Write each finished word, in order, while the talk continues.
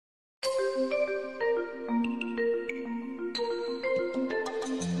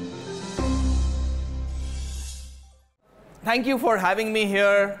thank you for having me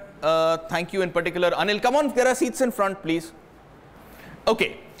here. Thank you in particular. Anil, come on, there are seats in front, please.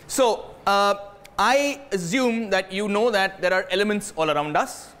 Okay, so I assume that you know that there are elements all around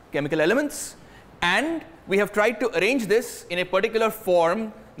us, chemical elements, and we have tried to arrange this in a particular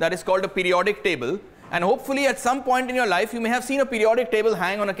form that is called a periodic table. And hopefully at some point in your life, you may have seen a periodic table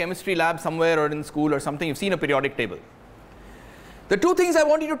hang on a chemistry lab somewhere or in school or something. You've seen a periodic table. The two things I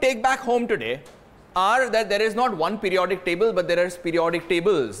want you to take back home today are that there is not one periodic table, but there are periodic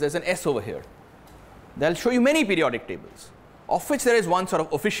tables. There's an S over here. They'll show you many periodic tables, of which there is one sort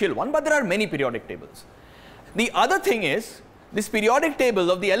of official one, but there are many periodic tables. The other thing is, this periodic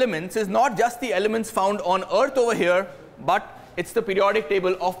table of the elements is not just the elements found on Earth over here, but it's the periodic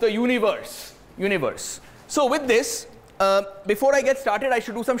table of the universe. So with this, before I get started, I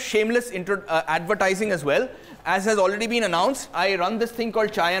should do some shameless advertising as well. As has already been announced, I run this thing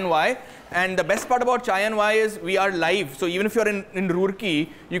called Chai and Why, and the best part about Chai and Why is we are live. So even if you're in Roorkee,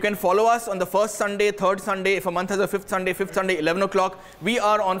 you can follow us on the first Sunday, third Sunday. If a month has a fifth Sunday, 11 o'clock. We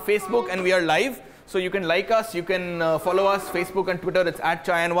are on Facebook and we are live. So you can like us, you can follow us, Facebook and Twitter, it's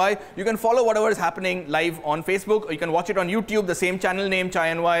 @ChaiandWhy. You can follow whatever is happening live on Facebook, or you can watch it on YouTube, the same channel name, Chai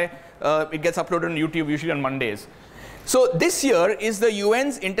and Why. It gets uploaded on YouTube usually on Mondays. So this year is the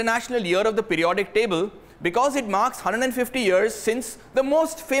UN's International Year of the Periodic Table, because it marks 150 years since the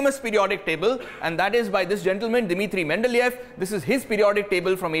most famous periodic table, and that is by this gentleman, Dmitri Mendeleev. This is his periodic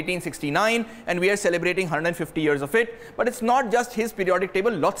table from 1869, and we are celebrating 150 years of it. But it's not just his periodic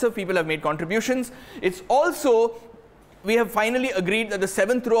table. Lots of people have made contributions. It's also, we have finally agreed that the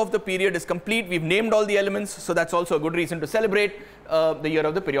 7th row of the period is complete. We've named all the elements, so that's also a good reason to celebrate the year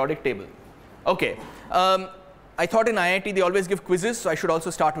of the periodic table. Okay. I thought in IIT they always give quizzes, so I should also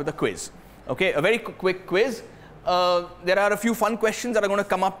start with a quiz. Okay, a very quick quiz. There are a few fun questions that are going to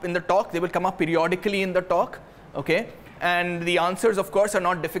come up in the talk. They will come up periodically in the talk. Okay, and the answers, of course, are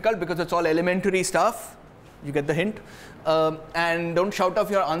not difficult because it's all elementary stuff. You get the hint. And don't shout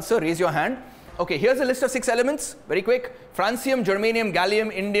off your answer. Raise your hand. Okay, here's a list of 6 elements. Very quick: francium, germanium,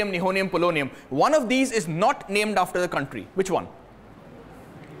 gallium, indium, nihonium, polonium. One of these is not named after the country. Which one?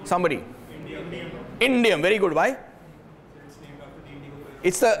 Somebody. Indium. Very good. Why?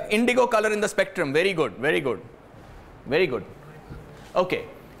 It's the indigo color in the spectrum. Very good, very good, very good. Okay,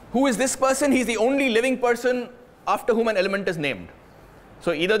 who is this person? He's the only living person after whom an element is named.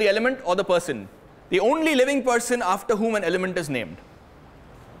 So either the element or the person. The only living person after whom an element is named.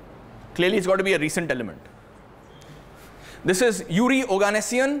 Clearly it's got to be a recent element. This is Yuri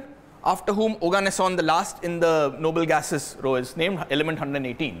Oganessian, after whom Oganesson, the last in the noble gases row, is named, element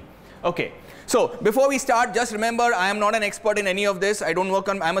 118. Okay. So before we start, just remember, I am not an expert in any of this. I'm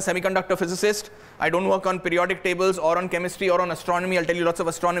a semiconductor physicist. I don't work on periodic tables or on chemistry or on astronomy. I'll tell you lots of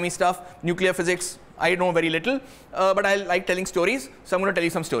astronomy stuff. Nuclear physics, I know very little, but I like telling stories. So I'm going to tell you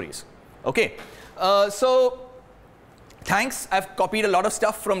some stories. Okay. So thanks. I've copied a lot of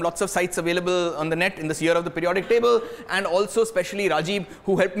stuff from lots of sites available on the net in this year of the periodic table, and also especially Rajiv,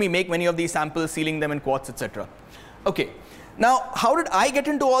 who helped me make many of these samples, sealing them in quartz, etc. Okay. Now, how did I get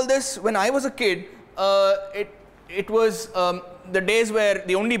into all this? When I was a kid, it was the days where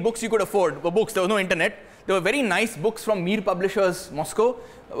the only books you could afford were books. There was no internet. There were very nice books from Mir Publishers, Moscow,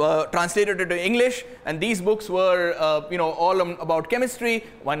 translated into English. And these books were, all about chemistry.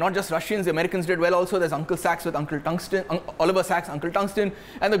 Why not just Russians? The Americans did well also. There's Uncle Sachs with Uncle Tungsten, Oliver Sacks, Uncle Tungsten.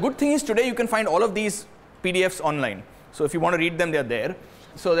 And the good thing is today you can find all of these PDFs online. So if you want to read them, they're there.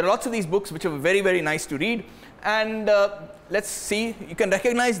 So there are lots of these books which are very, very nice to read. And let's see, you can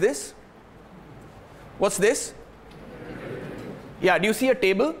recognize this. What's this? Yeah, do you see a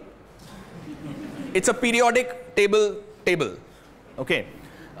table? It's a periodic table. Okay.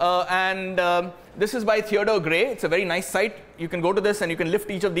 This is by Theodore Gray. It's a very nice site. You can go to this and you can lift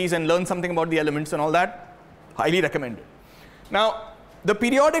each of these and learn something about the elements and all that. Highly recommended. Now, the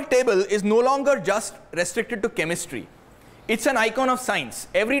periodic table is no longer just restricted to chemistry. It's an icon of science.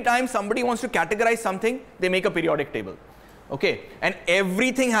 Every time somebody wants to categorize something, they make a periodic table. Okay, and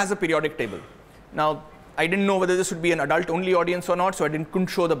everything has a periodic table. Now, I didn't know whether this would be an adult-only audience or not, so I couldn't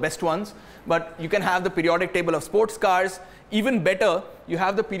show the best ones. But you can have the periodic table of sports cars. Even better, you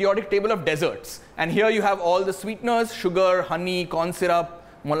have the periodic table of desserts. And here you have all the sweeteners: sugar, honey, corn syrup,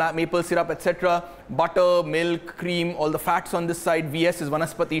 maple syrup, etc. Butter, milk, cream, all the fats on this side. VS is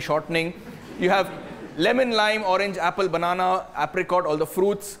vanaspati, shortening. You have lemon, lime, orange, apple, banana, apricot, all the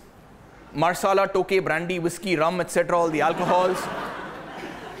fruits. Marsala, tokay, brandy, whiskey, rum, etc., all the alcohols.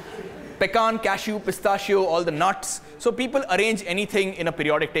 Pecan, cashew, pistachio, all the nuts. So people arrange anything in a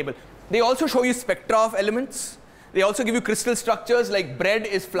periodic table. They also show you spectra of elements. They also give you crystal structures, like bread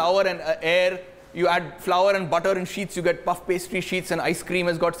is flour and air, you add flour and butter in sheets, you get puff pastry sheets, and ice cream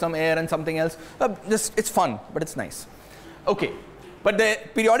has got some air and something else. It's fun, but it's nice. Okay, but the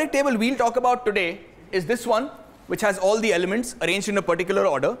periodic table we'll talk about today is this one, which has all the elements arranged in a particular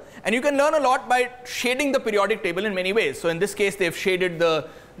order. And you can learn a lot by shading the periodic table in many ways. So in this case, they've shaded the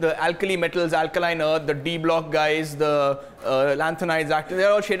alkali metals, alkaline earth, the D block guys, the lanthanides,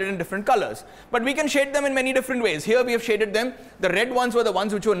 they're all shaded in different colors. But we can shade them in many different ways. Here we have shaded them. The red ones were the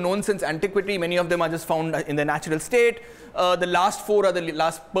ones which were known since antiquity. Many of them are just found in their natural state. The last 4 are the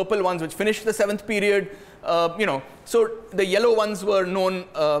last purple ones which finished the 7th period. So the yellow ones were known,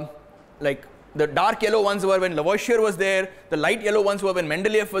 like the dark yellow ones were when Lavoisier was there, the light yellow ones were when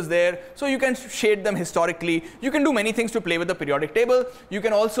Mendeleev was there. So you can shade them historically. You can do many things to play with the periodic table. You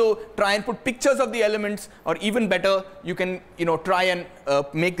can also try and put pictures of the elements, or even better, you can try and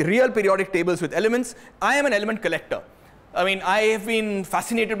make real periodic tables with elements. I am an element collector. I mean, I have been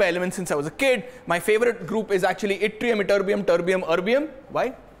fascinated by elements since I was a kid. My favorite group is actually yttrium, ytterbium, terbium, erbium.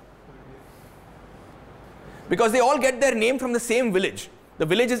 Why? Because they all get their name from the same village. The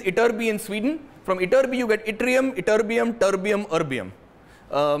village is Ytterby in Sweden. From Ytterby you get yttrium, ytterbium, terbium, erbium.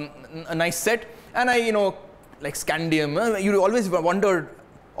 A nice set. And like scandium. You always wondered,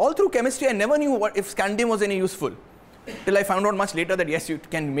 all through chemistry I never knew if scandium was any useful. Till I found out much later that yes, you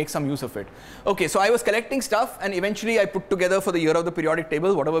can make some use of it. Okay, so I was collecting stuff, and eventually I put together for the year of the periodic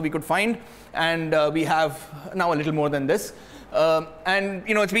table whatever we could find. And we have now a little more than this. And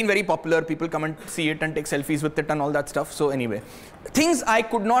it's been very popular. People come and see it and take selfies with it and all that stuff. So anyway, things I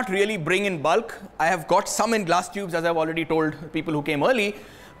could not really bring in bulk. I have got some in glass tubes, as I've already told people who came early.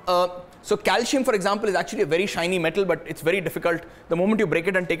 So calcium, for example, is actually a very shiny metal, but it's very difficult. The moment you break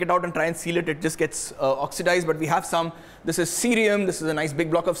it and take it out and try and seal it, it just gets oxidized. But we have some. This is cerium. This is a nice big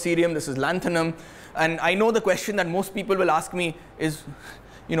block of cerium. This is lanthanum. And I know the question that most people will ask me is,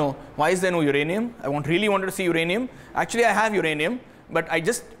 why is there no uranium? I really wanted to see uranium. Actually, I have uranium, but I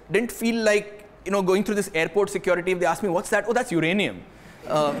just didn't feel like, going through this airport security. If they ask me, what's that? Oh, that's uranium.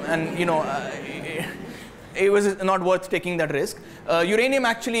 It was not worth taking that risk. Uranium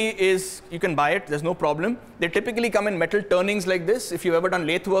actually is, you can buy it, there's no problem. They typically come in metal turnings like this. If you've ever done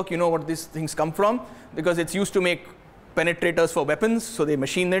lathe work, you know what these things come from, because it's used to make penetrators for weapons, so they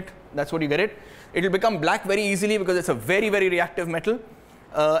machine it, that's what you get it. It will become black very easily because it's a very, very reactive metal.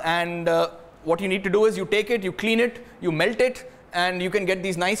 What you need to do is you take it, you clean it, you melt it, and you can get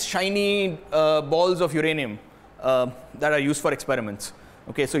these nice shiny balls of uranium that are used for experiments.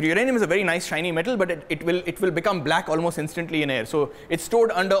 Okay, so uranium is a very nice shiny metal, but it will become black almost instantly in air. So it's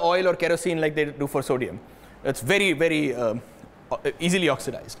stored under oil or kerosene like they do for sodium. It's very, very easily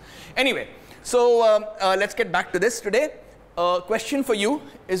oxidized. Anyway, so let's get back to this today. Question for you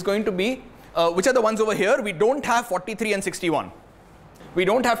is going to be, which are the ones over here? We don't have 43 and 61. We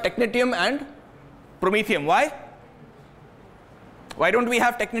don't have technetium and promethium. Why? Why don't we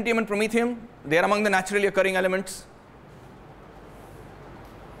have technetium and promethium? They are among the naturally occurring elements.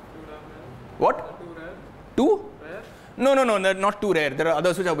 What? Too rare? Too? Rare? No, they're not too rare. There are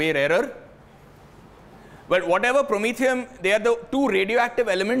others which are way rarer. But whatever promethium, they are the 2 radioactive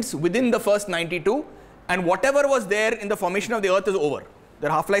elements within the first 92, and whatever was there in the formation of the Earth is over. Their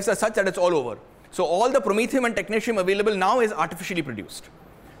half-lives are such that it's all over. So all the promethium and technetium available now is artificially produced.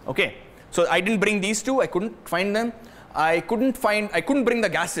 Okay. So I didn't bring these 2. I couldn't find them. I couldn't bring the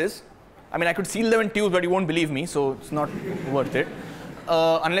gases. I mean, I could seal them in tubes, but you won't believe me, so it's not worth it.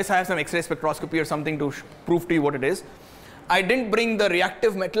 Unless I have some X-ray spectroscopy or something to prove to you what it is. I didn't bring the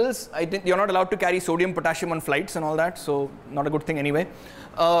reactive metals. You're not allowed to carry sodium, potassium on flights and all that, so not a good thing anyway.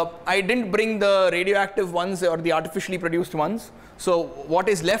 I didn't bring the radioactive ones or the artificially produced ones. So what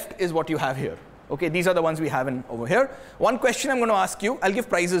is left is what you have here. Okay, these are the ones we have over here. One question I'm going to ask you, I'll give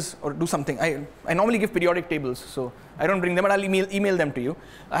prizes or do something. I normally give periodic tables, so I don't bring them, but I'll email them to you.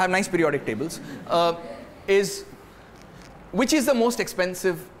 I have nice periodic tables. Which is the most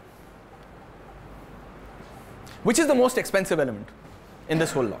expensive? Which is the most expensive element in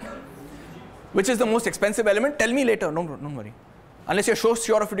this whole lot? Which is the most expensive element? Tell me later, don't worry. Unless you're so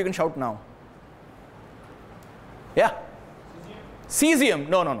sure of it, you can shout now. Yeah? Cesium.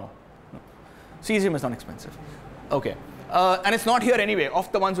 No. Cesium is not expensive. Okay. And it's not here anyway,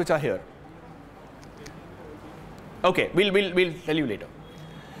 of the ones which are here. Okay, we'll tell you later.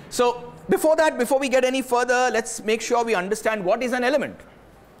 So before that, before we get any further, let's make sure we understand what is an element.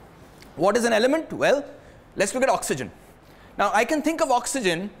 What is an element? Well, let's look at oxygen. Now I can think of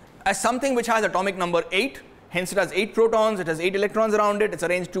oxygen as something which has atomic number 8. Hence it has 8 protons, it has 8 electrons around it, it's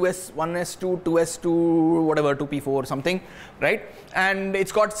arranged 2s, 1s2, 2s2, whatever, 2p4 or something, right? And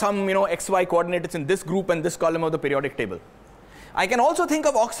it's got some, xy coordinates in this group and this column of the periodic table. I can also think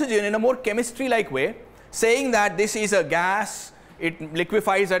of oxygen in a more chemistry-like way, saying that this is a gas, it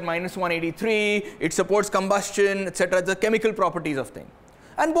liquefies at -183, it supports combustion, etc. The chemical properties of things.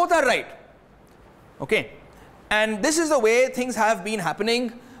 And both are right. Okay. And this is the way things have been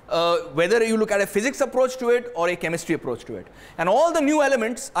happening, whether you look at a physics approach to it or a chemistry approach to it. And all the new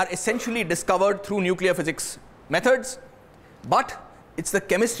elements are essentially discovered through nuclear physics methods, but it's the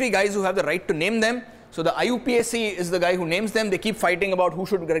chemistry guys who have the right to name them. So the IUPAC is the guy who names them. They keep fighting about who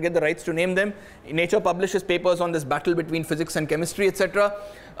should get the rights to name them. Nature publishes papers on this battle between physics and chemistry, etc.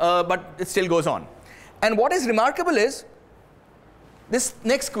 But it still goes on. And what is remarkable is this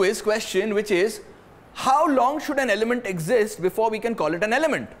next question, which is, how long should an element exist before we can call it an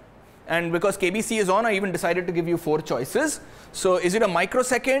element? And because KBC is on, I even decided to give you 4 choices. So is it a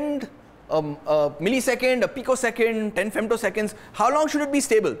microsecond, a millisecond, a picosecond, 10 femtoseconds? How long should it be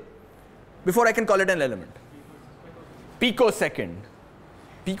stable before I can call it an element? Picosecond.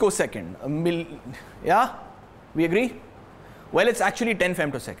 Picosecond. Yeah? We agree? Well, it's actually 10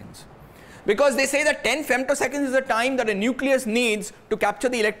 femtoseconds. Because they say that 10 femtoseconds is the time that a nucleus needs to capture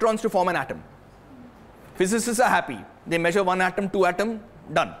the electrons to form an atom. Physicists are happy. They measure 1 atom, 2 atom,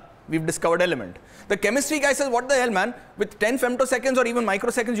 done. We've discovered element. The chemistry guy says, what the hell, man? With 10 femtoseconds or even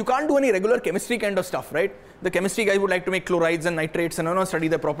microseconds, you can't do any regular chemistry kind of stuff, right? The chemistry guy would like to make chlorides and nitrates and study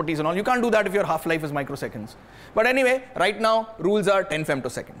their properties and all. You can't do that if your half-life is microseconds. But anyway, right now, rules are 10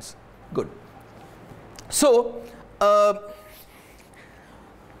 femtoseconds. Good. So, Earth,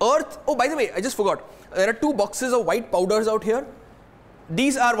 oh, by the way, I just forgot. There are 2 boxes of white powders out here.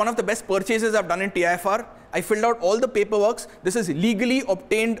 These are one of the best purchases I've done in TIFR. I filled out all the paperwork. This is legally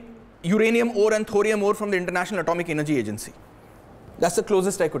obtained uranium ore and thorium ore from the International Atomic Energy Agency. That's the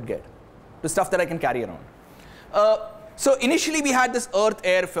closest I could get to stuff that I can carry around. So initially we had this earth,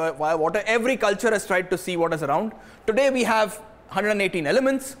 air, fire, water. Every culture has tried to see what is around. Today we have 118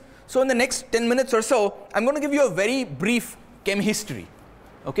 elements. So in the next 10 minutes or so, I'm going to give you a very brief chem history.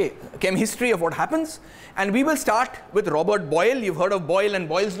 Okay, chem history of what happens. And we will start with Robert Boyle. You've heard of Boyle and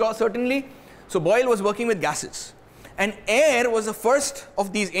Boyle's law, certainly. So Boyle was working with gases. And air was the first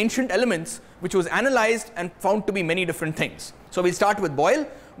of these ancient elements which was analyzed and found to be many different things. So we'll start with Boyle.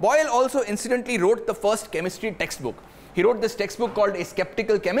 Boyle also incidentally wrote the first chemistry textbook. He wrote this textbook called A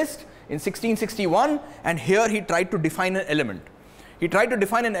Skeptical Chemist in 1661, and here he tried to define an element. He tried to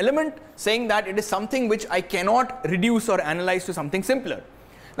define an element saying that it is something which I cannot reduce or analyze to something simpler.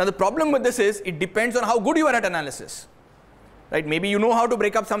 Now the problem with this is it depends on how good you are at analysis. Right? Maybe you know how to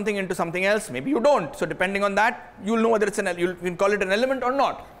break up something into something else, maybe you don't. So depending on that, you'll know whether it's you can call it an element or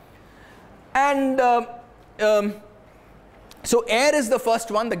not. And so air is the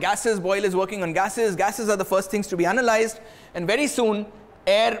first one. The gases, Boyle is working on gases. Gases are the first things to be analyzed. And very soon,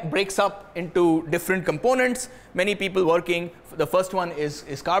 air breaks up into different components. Many people working, the first one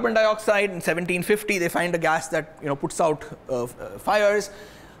is carbon dioxide. In 1750, they find a gas that puts out fires.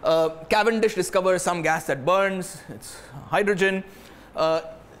 Cavendish discovers some gas that burns. It's hydrogen.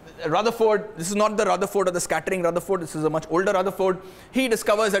 Rutherford, this is not the Rutherford or the scattering Rutherford, this is a much older Rutherford. He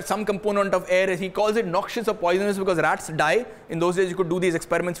discovers that some component of air, he calls it noxious or poisonous because rats die. In those days you could do these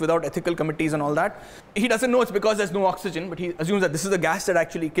experiments without ethical committees and all that. He doesn't know it's because there's no oxygen, but he assumes that this is the gas that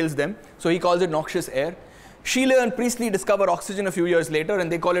actually kills them. So he calls it noxious air. Scheele and Priestley discover oxygen a few years later,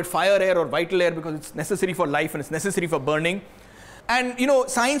 and they call it fire air or vital air because it's necessary for life and it's necessary for burning. And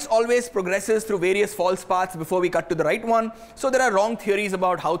science always progresses through various false paths before we cut to the right one. So there are wrong theories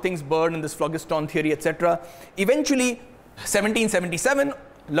about how things burn in this phlogiston theory, etc. Eventually, 1777,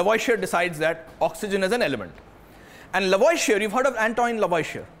 Lavoisier decides that oxygen is an element. And Lavoisier, you've heard of Antoine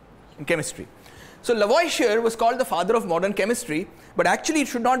Lavoisier in chemistry. So Lavoisier was called the father of modern chemistry, but actually it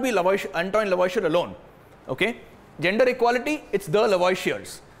should not be Antoine Lavoisier alone. Okay? Gender equality, it's the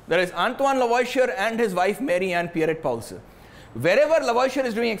Lavoisiers. There is Antoine Lavoisier and his wife Mary Anne Pierrette Paulse. Wherever Lavoisier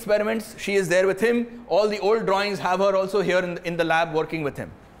is doing experiments, she is there with him. All the old drawings have her also here in the lab working with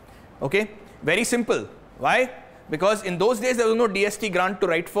him. Okay? Very simple. Why? Because in those days there was no DST grant to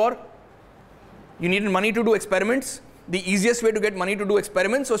write for. You needed money to do experiments. The easiest way to get money to do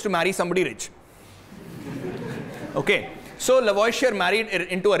experiments was to marry somebody rich. Okay? So Lavoisier married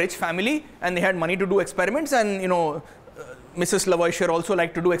into a rich family and they had money to do experiments, and Mrs. Lavoisier also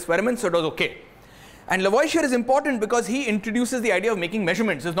liked to do experiments, so it was okay. And Lavoisier is important because he introduces the idea of making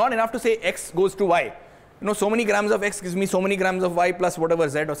measurements. It's not enough to say X goes to Y. So many grams of X gives me so many grams of Y plus whatever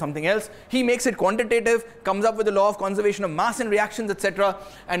Z or something else. He makes it quantitative, comes up with the law of conservation of mass in reactions, etc.,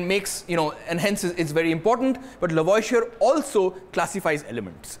 and makes, and hence it's very important. But Lavoisier also classifies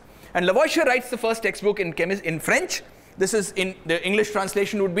elements. And Lavoisier writes the first textbook in French This is in the English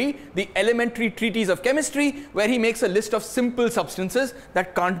translation would be the Elementary Treatise of Chemistry, where he makes a list of simple substances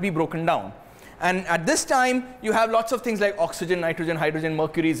that can't be broken down. And at this time, you have lots of things like oxygen, nitrogen, hydrogen,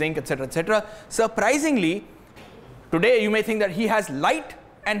 mercury, zinc, etc., etc. Surprisingly, today you may think that he has light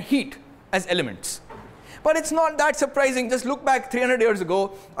and heat as elements. But it's not that surprising. Just look back 300 years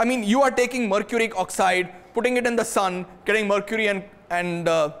ago. I mean, you are taking mercuric oxide, putting it in the sun, getting mercury and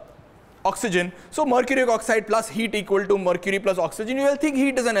oxygen. So mercuric oxide plus heat equal to mercury plus oxygen. You will think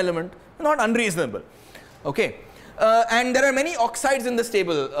heat is an element. Not unreasonable. Okay. And there are many oxides in this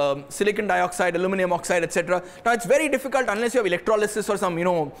table, silicon dioxide, aluminum oxide, etc. Now, it's very difficult unless you have electrolysis or some,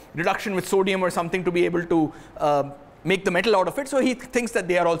 reduction with sodium or something to be able to make the metal out of it. So he thinks that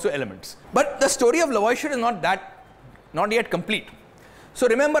they are also elements. But the story of Lavoisier is not yet complete. So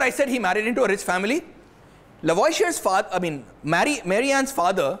remember, I said he married into a rich family. Lavoisier's father, Marianne's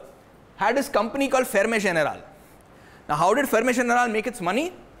father, had his company called Ferme General. Now, how did Ferme General make its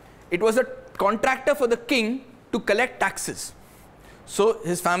money? It was a contractor for the king to collect taxes. So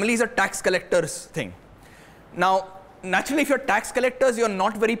his family is a tax collector's thing. Now, naturally, if you're tax collectors, you're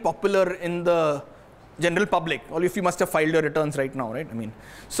not very popular in the general public. All of you must have filed your returns right now, right?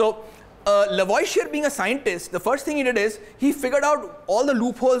 So Lavoisier, being a scientist, the first thing he did is he figured out all the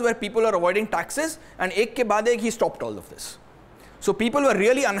loopholes where people are avoiding taxes, and ek ke baad ek he stopped all of this. So people were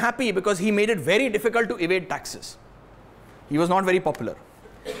really unhappy because he made it very difficult to evade taxes. He was not very popular.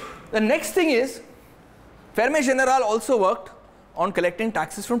 The next thing is, Ferme General also worked on collecting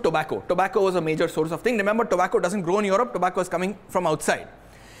taxes from tobacco. Tobacco was a major source of thing. Remember, tobacco doesn't grow in Europe. Tobacco is coming from outside.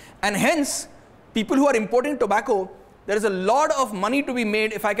 And hence, people who are importing tobacco, there is a lot of money to be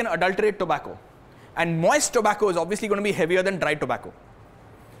made if I can adulterate tobacco. And moist tobacco is obviously going to be heavier than dry tobacco.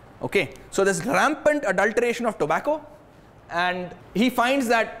 Okay, so there's rampant adulteration of tobacco. And he finds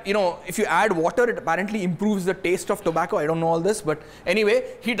that, if you add water, it apparently improves the taste of tobacco. I don't know all this, but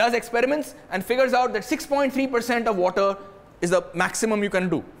anyway, he does experiments and figures out that 6.3% of water is the maximum you can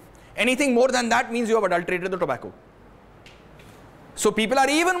do. Anything more than that means you have adulterated the tobacco. So people are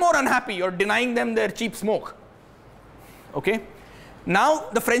even more unhappy. You're denying them their cheap smoke. Okay? Now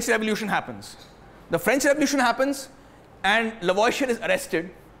the French Revolution happens. The French Revolution happens and Lavoisier is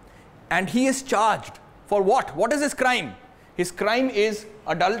arrested and he is charged for what? What is his crime? His crime is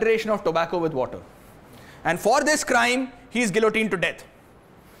adulteration of tobacco with water. And for this crime, he is guillotined to death.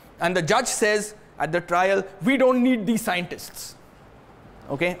 And the judge says at the trial, we don't need these scientists.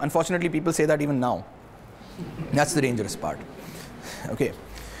 Okay? Unfortunately, people say that even now. That's the dangerous part. Okay.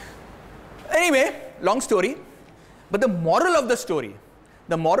 Anyway, long story. But the moral of the story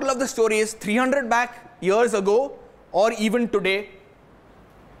is 300 years ago or even today,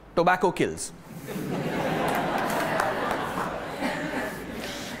 tobacco kills.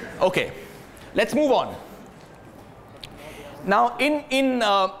 Okay, let's move on. Now, in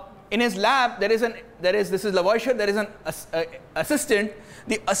his lab, this is Lavoisier. There is an assistant.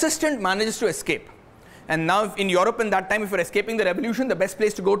 The assistant manages to escape. And now, in Europe, in that time, if you're escaping the revolution, the best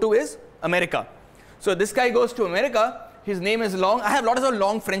place to go to is America. So this guy goes to America. His name is long. I have lots of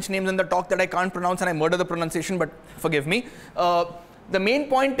long French names in the talk that I can't pronounce, and I murder the pronunciation. But forgive me. The main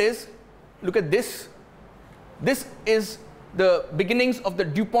point is, look at this. This is the beginnings of the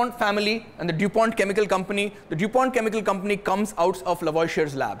DuPont family and the DuPont Chemical Company. The DuPont Chemical Company comes out of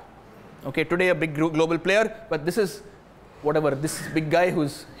Lavoisier's lab. Okay, today a big global player, but this is whatever, this big guy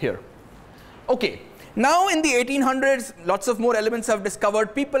who's here. Okay, now in the 1800s, lots of more elements have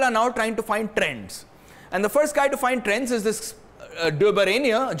discovered. People are now trying to find trends. And the first guy to find trends is this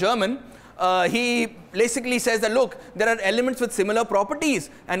Doberania, a German. He basically says that, look, there are elements with similar properties.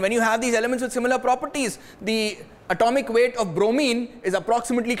 And when you have these elements with similar properties, the atomic weight of bromine is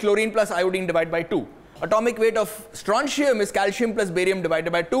approximately chlorine plus iodine divided by 2. Atomic weight of strontium is calcium plus barium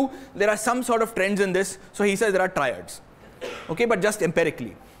divided by 2. There are some sort of trends in this. So he says there are triads. Okay, but just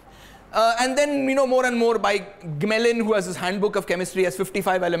empirically. And then, more and more by Gmelin, who has his handbook of chemistry, has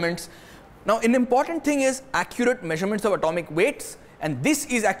 55 elements. Now, an important thing is accurate measurements of atomic weights. And this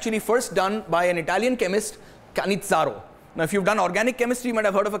is actually first done by an Italian chemist, Canizzaro. Now, if you've done organic chemistry, you might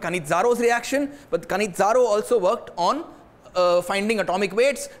have heard of a Canizzaro's reaction. But Canizzaro also worked on finding atomic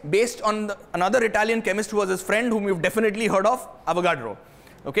weights based on another Italian chemist who was his friend, whom you've definitely heard of, Avogadro.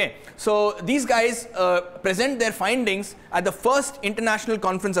 Okay, so these guys present their findings at the first International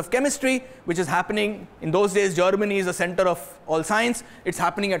Conference of Chemistry, which is happening in those days. Germany is the center of all science. It's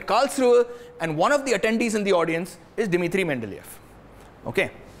happening at Karlsruhe, and one of the attendees in the audience is Dmitry Mendeleev.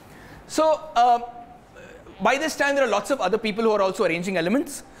 Okay, so by this time there are lots of other people who are also arranging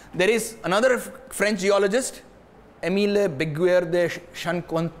elements. There is another French geologist, Émile Béguer de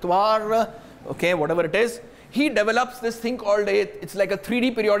Chancontoire, okay, whatever it is. he develops this thing called it's like a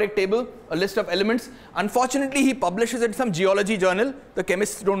 3D periodic table, a list of elements. Unfortunately, he publishes it in some geology journal. The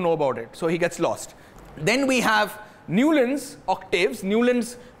chemists don't know about it, so he gets lost. Then we have Newland's octaves.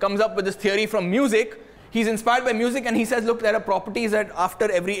 Newland comes up with this theory from music. He's inspired by music, and he says, look, there are properties that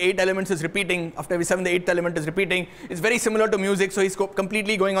after every 8 elements is repeating, after every 7, the 8th element is repeating. It's very similar to music, so he's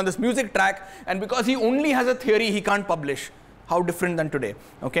completely going on this music track. And because he only has a theory, he can't publish. How different than today,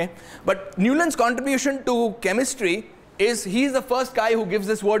 okay? But Newland's contribution to chemistry is he's the first guy who gives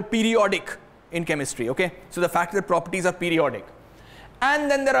this word periodic in chemistry, okay? So the fact that properties are periodic. And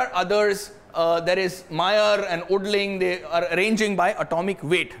then there are others. There is Meyer and Odling. They are arranging by atomic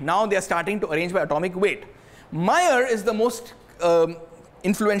weight. Now they are starting to arrange by atomic weight. Meyer is the most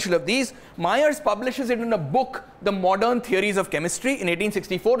influential of these. Meyer publishes it in a book, The Modern Theories of Chemistry, in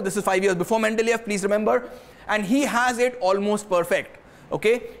 1864. This is 5 years before Mendeleev, please remember. And he has it almost perfect.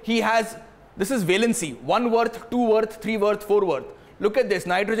 Okay? He has, this is valency, 1 worth, 2 worth, 3 worth, 4 worth. Look at this: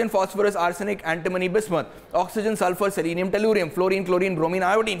 nitrogen, phosphorus, arsenic, antimony, bismuth, oxygen, sulfur, selenium, tellurium, fluorine, chlorine, bromine,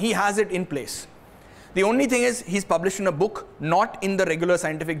 iodine. He has it in place. The only thing is he's published in a book, not in the regular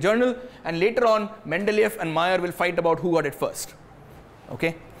scientific journal. And later on, Mendeleev and Meyer will fight about who got it first.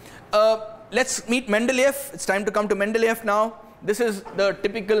 Okay? Let's meet Mendeleev. It's time to come to Mendeleev now. This is the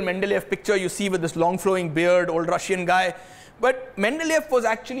typical Mendeleev picture you see with this long flowing beard, old Russian guy. But Mendeleev was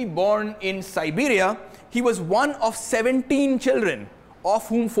actually born in Siberia. He was one of 17 children, of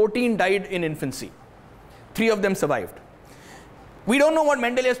whom 14 died in infancy. 3 of them survived. We don't know what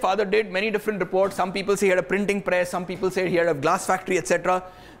Mendeleev's father did. Many different reports. Some people say he had a printing press. Some people say he had a glass factory, etc.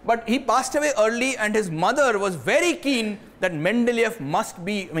 But he passed away early, and his mother was very keen that Mendeleev must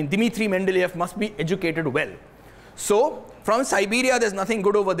be, Dmitri Mendeleev must be educated well. So, from Siberia, there's nothing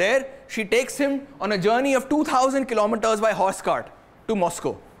good over there. She takes him on a journey of 2,000 kilometers by horse cart to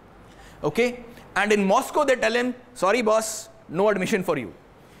Moscow. Okay? And in Moscow, they tell him, sorry boss, no admission for you.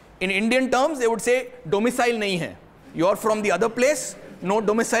 In Indian terms, they would say, domicile nahi hai. You're from the other place, no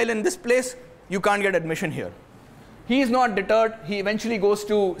domicile in this place, you can't get admission here. He is not deterred. He eventually goes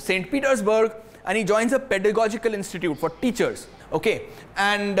to St. Petersburg, and he joins a pedagogical institute for teachers. Okay?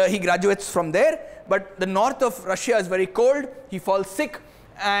 And he graduates from there. But the north of Russia is very cold. He falls sick,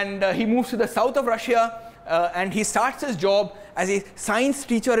 and he moves to the south of Russia, and he starts his job as a science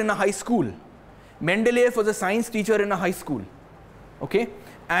teacher in a high school. Mendeleev was a science teacher in a high school. Okay?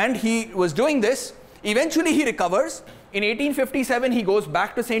 And he was doing this. Eventually, he recovers. In 1857, he goes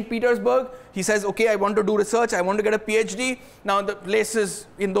back to St. Petersburg. He says, okay, I want to do research. I want to get a PhD. Now, the place is,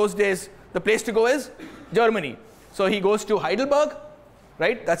 in those days, the place to go is Germany. So he goes to Heidelberg,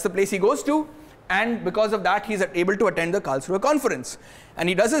 right? That's the place he goes to. And because of that, he's able to attend the Karlsruhe conference. And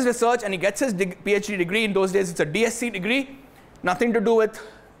he does his research, and he gets his PhD degree. In those days, it's a DSc degree. Nothing to do with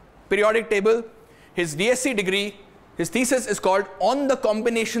periodic table. His DSc degree, his thesis is called On the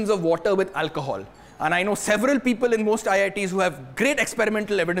Combinations of Water with Alcohol. And I know several people in most IITs who have great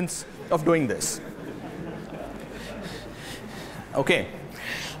experimental evidence of doing this. Okay.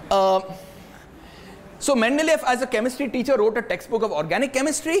 So Mendeleev, as a chemistry teacher, wrote a textbook of organic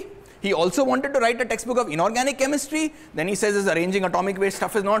chemistry. He also wanted to write a textbook of inorganic chemistry. Then he says, this arranging atomic weight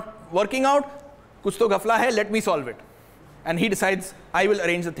stuff is not working out. Kuch to ghafla hai, let me solve it. And he decides, I will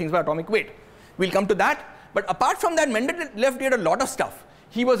arrange the things by atomic weight. We'll come to that. But apart from that, Mendeleev did a lot of stuff.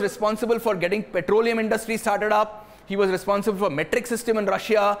 He was responsible for getting petroleum industry started up. He was responsible for metric system in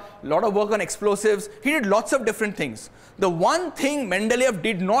Russia, a lot of work on explosives. He did lots of different things. The one thing Mendeleev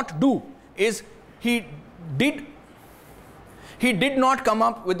did not do is he did not come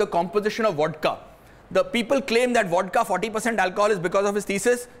up with the composition of vodka. The people claim that vodka 40% alcohol is because of his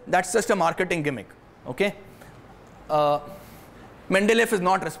thesis. That's just a marketing gimmick. Okay? Mendeleev is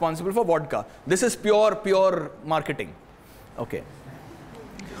not responsible for vodka. This is pure marketing. Okay.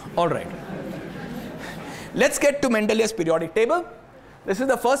 All right. Let's get to Mendeleev's periodic table. This is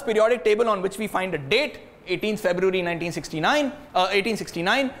the first periodic table on which we find a date, 18th February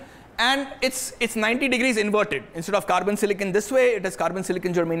 1869. And it's 90 degrees inverted. Instead of carbon silicon this way, it is carbon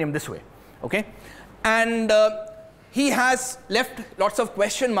silicon germanium this way. Okay? And he has left lots of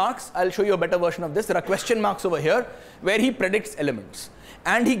question marks. I'll show you a better version of this. There are question marks over here where he predicts elements.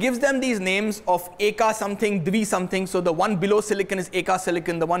 And he gives them these names of eka something, dvi something. So the one below silicon is eka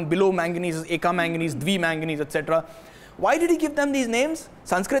silicon, the one below manganese is eka manganese, dvi manganese, etc. Why did he give them these names,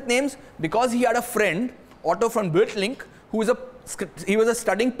 Sanskrit names? Because he had a friend, Otto von Bötlink, who was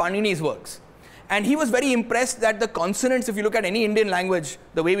studying Panini's works. And he was very impressed that the consonants, if you look at any Indian language,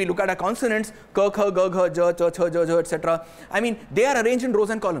 the way we look at our consonants, k, kh, g, gh, j, ch, ch, j, j, etc. I mean, they are arranged in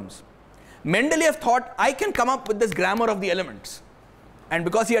rows and columns. Mendeleev thought, I can come up with this grammar of the elements. And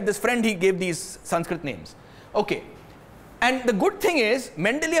because he had this friend, he gave these Sanskrit names. Okay. And the good thing is,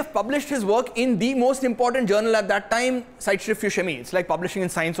 Mendeleev published his work in the most important journal at that time, Zeitschrift für Chemie. It's like publishing in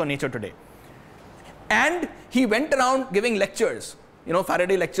Science or Nature today. And he went around giving lectures. You know,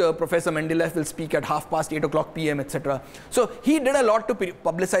 Faraday lecture, Professor Mendeleev will speak at 8:30 p.m., etc. So he did a lot to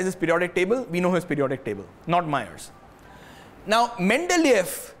publicize his periodic table. We know his periodic table, not Myers. Now,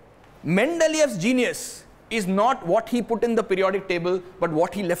 Mendeleev's genius is not what he put in the periodic table, but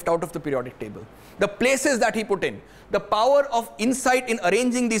what he left out of the periodic table. The places that he put in, the power of insight in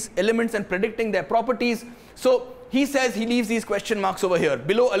arranging these elements and predicting their properties. So he says he leaves these question marks over here.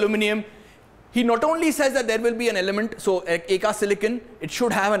 Below aluminium, he not only says that there will be an element, so Eka silicon, it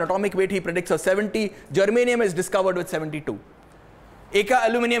should have an atomic weight he predicts of 70. Germanium is discovered with 72. Eka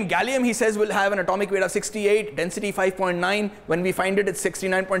aluminium gallium, he says, will have an atomic weight of 68, density 5.9. When we find it, it's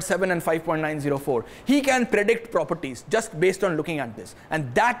 69.7 and 5.904. He can predict properties just based on looking at this.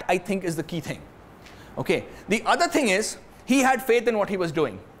 And that, I think, is the key thing. Okay. The other thing is, he had faith in what he was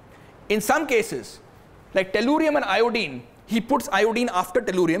doing. In some cases, like tellurium and iodine, he puts iodine after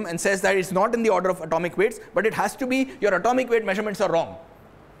tellurium and says that it's not in the order of atomic weights, but it has to be, your atomic weight measurements are wrong.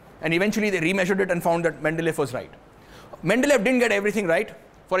 And eventually they remeasured it and found that Mendeleev was right. Mendeleev didn't get everything right.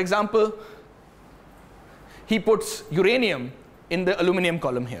 For example, he puts uranium in the aluminum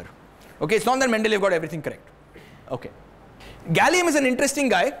column here. Okay, it's not that Mendeleev got everything correct. Okay. Gallium is an interesting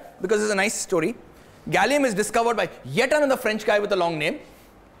guy because it's a nice story. Gallium is discovered by yet another French guy with a long name.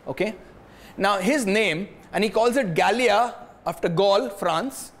 Okay. Now his name, and he calls it Gallia after Gaul,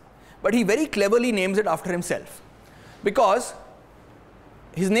 France, but he very cleverly names it after himself. Because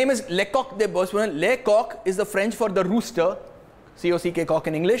his name is Lecoq de Bossuet. Lecoq is the French for the rooster, C-O-C-K, cock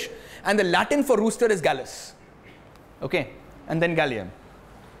in English, and the Latin for rooster is Gallus. Okay, and then gallium.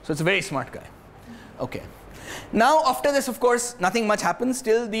 So it's a very smart guy. Okay. Now after this, of course, nothing much happens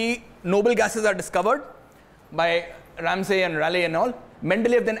till the noble gases are discovered by Ramsay and Rayleigh and all.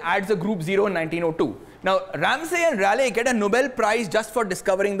 Mendeleev then adds a group 0 in 1902. Now Ramsay and Rayleigh get a Nobel Prize just for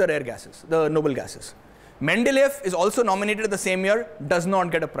discovering the rare gases, the noble gases. Mendeleev is also nominated the same year, does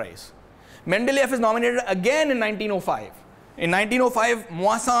not get a prize. Mendeleev is nominated again in 1905. In 1905,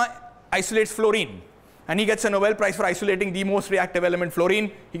 Moissan isolates fluorine, and he gets a Nobel Prize for isolating the most reactive element,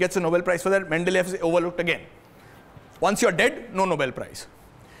 fluorine. He gets a Nobel Prize for that. Mendeleev is overlooked again. Once you're dead, no Nobel Prize.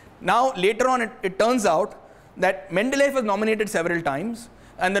 Now later on, it turns out that Mendeleev was nominated several times,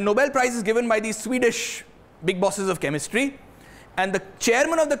 and the Nobel Prize is given by these Swedish big bosses of chemistry. And the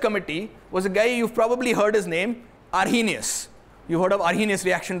chairman of the committee was a guy, you've probably heard his name, Arrhenius. You've heard of Arrhenius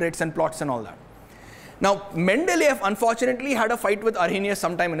reaction rates and plots and all that. Now, Mendeleev unfortunately had a fight with Arrhenius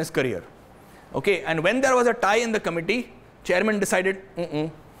sometime in his career. Okay, and when there was a tie in the committee, chairman decided,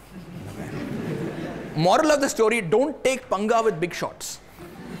 Moral of the story, don't take panga with big shots.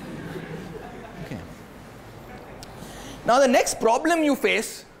 Okay. Now the next problem you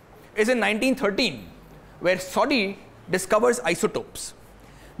face is in 1913, where Soddy discovers isotopes.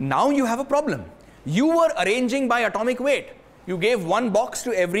 Now you have a problem. You were arranging by atomic weight. You gave one box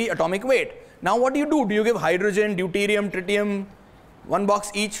to every atomic weight. Now what do? Do you give hydrogen, deuterium, tritium, one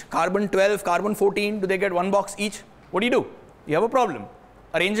box each, carbon 12, carbon 14, do they get one box each? What do? You have a problem.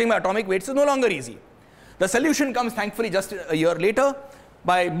 Arranging by atomic weights is no longer easy. The solution comes thankfully just a year later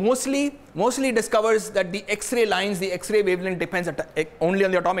by Moseley. Moseley discovers that the X-ray lines, the X-ray wavelength depends only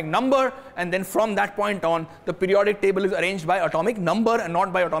on the atomic number, and then from that point on, the periodic table is arranged by atomic number and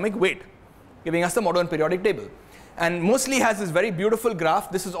not by atomic weight, giving us the modern periodic table. And Moseley has this very beautiful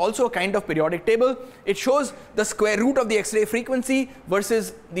graph. This is also a kind of periodic table. It shows the square root of the X-ray frequency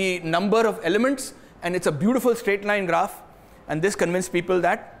versus the number of elements, and it's a beautiful straight line graph. And this convinced people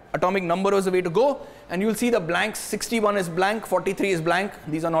that atomic number was the way to go. And you'll see the blanks, 61 is blank, 43 is blank.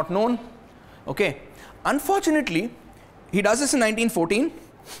 These are not known. Okay. Unfortunately, he does this in 1914.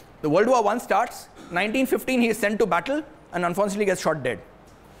 The World War I starts. 1915, he is sent to battle and unfortunately gets shot dead.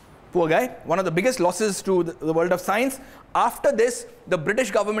 Poor guy. One of the biggest losses to the world of science. After this, the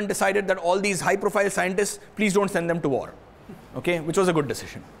British government decided that all these high-profile scientists, please don't send them to war. Okay, which was a good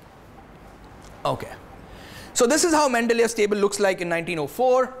decision. Okay. So this is how Mendeleev's table looks like in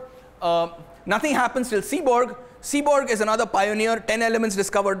 1904. Nothing happens till Seaborg. Seaborg is another pioneer, 10 elements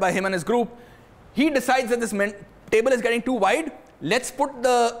discovered by him and his group. He decides that this table is getting too wide. Let's put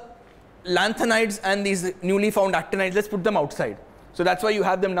the lanthanides and these newly found actinides, let's put them outside. So that's why you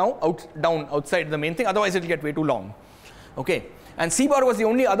have them now down outside the main thing, otherwise it will get way too long. Okay. And Seaborg was the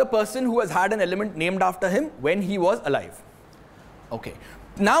only other person who has had an element named after him when he was alive. Okay.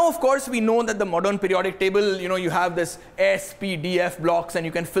 Now, of course, we know that the modern periodic table, you have this S, P, D, F blocks, and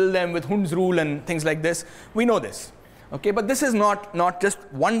you can fill them with Hund's rule and things like this. We know this. Okay, but this is not just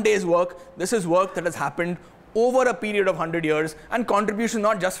one day's work. This is work that has happened over a period of 100 years, and contributions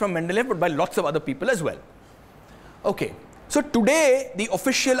not just from Mendeleev, but by lots of other people as well. Okay, so today the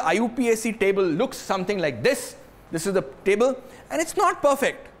official IUPAC table looks something like this. This is the table, and it's not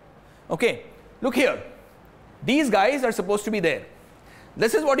perfect. Okay, look here. These guys are supposed to be there.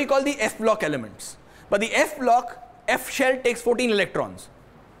 This is what we call the F block elements. But the F block, F shell takes 14 electrons.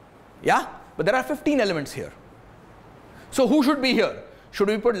 Yeah, but there are 15 elements here. So who should be here? Should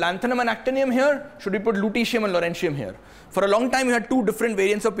we put lanthanum and actinium here? Should we put lutetium and lawrentium here? For a long time, you had two different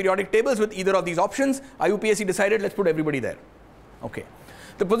variants of periodic tables with either of these options. IUPAC decided, let's put everybody there. Okay.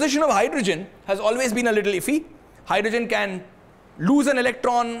 The position of hydrogen has always been a little iffy. Hydrogen can lose an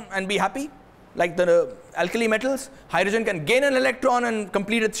electron and be happy, like the alkali metals. Hydrogen can gain an electron and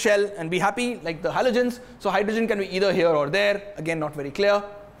complete its shell and be happy, like the halogens. So hydrogen can be either here or there. Again, not very clear.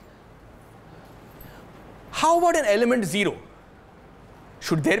 How about an element 0?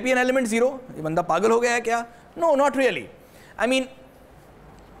 Should there be an element 0? Ye banda pagal ho gaya hai kya? No, not really. I mean,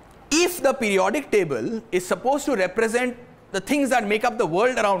 if the periodic table is supposed to represent the things that make up the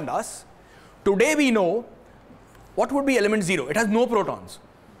world around us, today we know what would be element 0. It has no protons.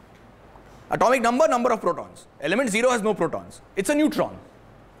 Atomic number, number of protons. Element 0 has no protons. It's a neutron.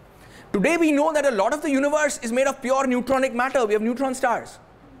 Today we know that a lot of the universe is made of pure neutronic matter. We have neutron stars.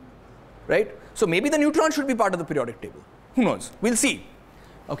 Right? So maybe the neutron should be part of the periodic table. Who knows? We'll see.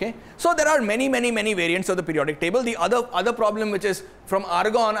 Okay? So there are many variants of the periodic table. The other problem, which is from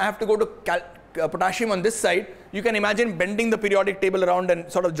argon, I have to go to potassium on this side. You can imagine bending the periodic table around and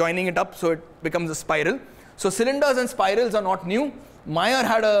sort of joining it up so it becomes a spiral. So cylinders and spirals are not new. Meyer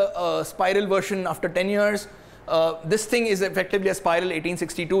had a spiral version after 10 years. This thing is effectively a spiral,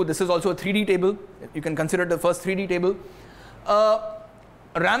 1862. This is also a 3D table. You can consider it the first 3D table.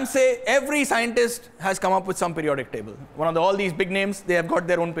 Ramsay, every scientist has come up with some periodic table. One of all these big names, they have got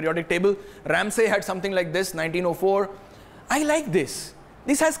their own periodic table. Ramsay had something like this, 1904. I like this.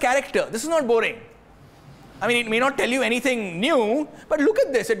 This has character. This is not boring. I mean, it may not tell you anything new, but look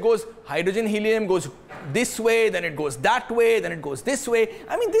at this. It goes hydrogen, helium, goes this way, then it goes that way, then it goes this way.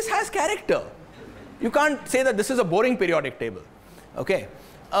 I mean, this has character. You can't say that this is a boring periodic table. Okay.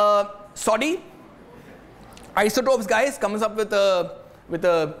 Soddy, isotopes guys, comes up with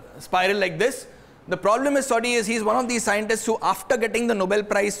a spiral like this. The problem with Soddy is he's one of these scientists who, after getting the Nobel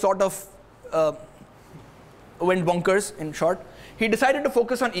Prize, sort of went bonkers, in short. He decided to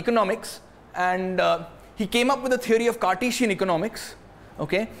focus on economics, and he came up with a theory of Cartesian economics,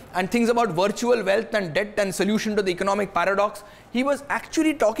 okay, and things about virtual wealth and debt and solution to the economic paradox. He was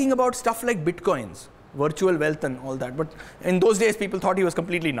actually talking about stuff like bitcoins, virtual wealth and all that, but in those days people thought he was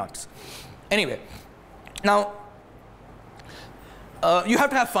completely nuts. Anyway, now you have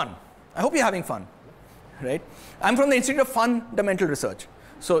to have fun. I hope you're having fun, right? I'm from the Institute of Fundamental Research,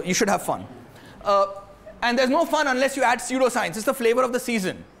 so you should have fun. And there's no fun unless you add pseudoscience. It's the flavor of the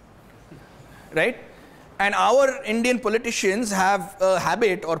season, right? And our Indian politicians have a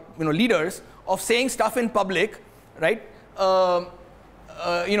habit, or leaders, of saying stuff in public, right? About,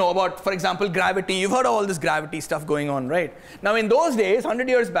 for example, gravity. You've heard of all this gravity stuff going on, right? Now, in those days, 100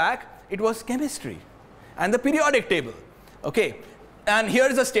 years back, it was chemistry and the periodic table. Okay, and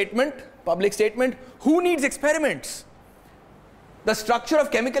here's a statement, public statement. Who needs experiments? The structure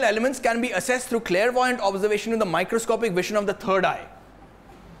of chemical elements can be assessed through clairvoyant observation with the microscopic vision of the third eye.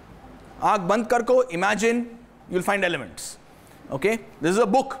 Aankh band karko, imagine, you'll find elements. Okay, this is a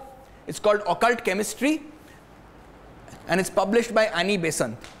book. It's called Occult Chemistry, and it's published by Annie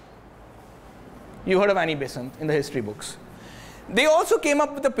Besant. You heard of Annie Besant in the history books. They also came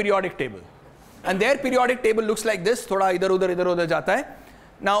up with a periodic table, and their periodic table looks like this. Thoda idhar udhar jata hai.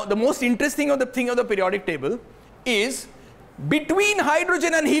 Now, the most interesting thing of the periodic table is between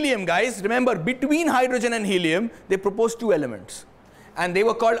hydrogen and helium, guys. Remember, between hydrogen and helium, they proposed two elements. And they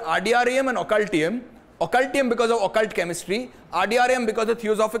were called ardarium and occultium. Occultium because of occult chemistry. Ardarium because the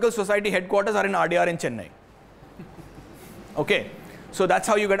Theosophical Society headquarters are in RDR in Chennai. Okay, so that's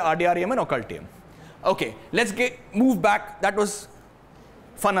how you get ardarium and occultium. Okay, let's move back. That was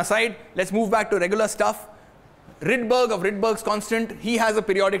fun aside. Let's move back to regular stuff. Rydberg of Rydberg's constant, he has a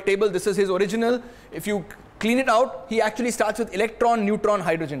periodic table. This is his original. If you clean it out, he actually starts with electron, neutron,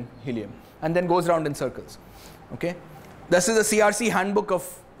 hydrogen, helium, and then goes around in circles. Okay. This is the CRC handbook of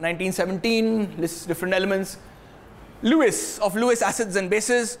 1917, lists different elements. Lewis of Lewis acids and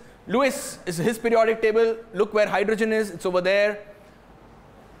bases. Lewis is his periodic table. Look where hydrogen is, it's over there.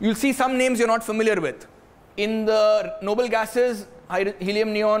 You'll see some names you're not familiar with. In the noble gases,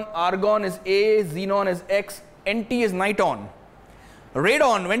 helium, neon, argon is A, xenon is X, Nt is niton.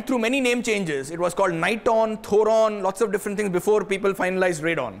 Radon went through many name changes. It was called niton, thoron, lots of different things before people finalized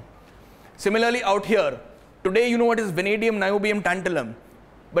radon. Similarly, out here, Today you know what is vanadium, niobium, tantalum.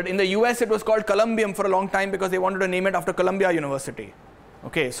 But in the US it was called columbium for a long time because they wanted to name it after Columbia University.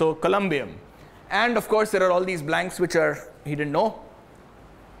 Okay, so columbium. And of course there are all these blanks which are, he didn't know.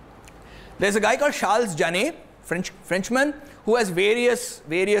 There's a guy called Charles Janet, Frenchman, who has various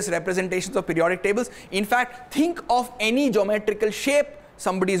representations of periodic tables. In fact, think of any geometrical shape,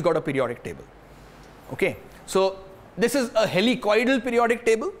 somebody's got a periodic table. Okay, so this is a helicoidal periodic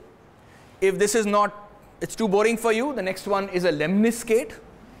table. If this is not, it's too boring for you, the next one is a lemniscate.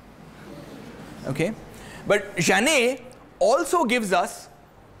 Okay, but Janet also gives us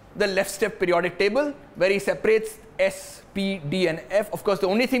the left step periodic table where he separates S, P, D and F. Of course, the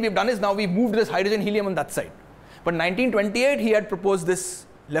only thing we've done is now we've moved this hydrogen helium on that side. But 1928 he had proposed this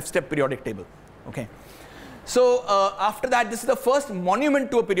left step periodic table. Okay, so after that, this is the first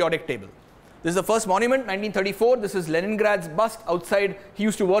monument to a periodic table. This is the first monument, 1934. This is Leningrad's bust outside. He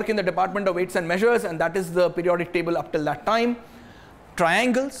used to work in the Department of Weights and Measures, and that is the periodic table up till that time.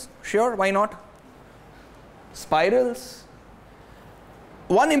 Triangles, sure, why not? Spirals.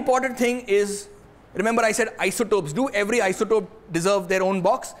 One important thing is, remember I said isotopes. Do every isotope deserve their own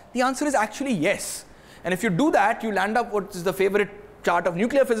box? The answer is actually yes. And if you do that, you land up what is the favorite chart of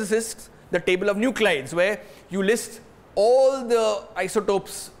nuclear physicists, the table of nuclides, where you list all the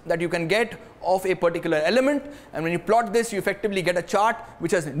isotopes that you can get of a particular element, and when you plot this, you effectively get a chart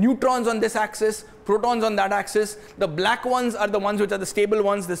which has neutrons on this axis, protons on that axis. The black ones are the ones which are the stable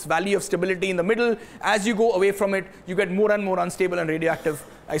ones, this valley of stability in the middle. As you go away from it, you get more and more unstable and radioactive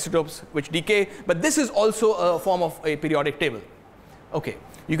isotopes which decay. But this is also a form of a periodic table. Okay,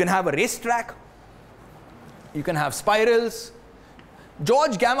 you can have a racetrack, you can have spirals.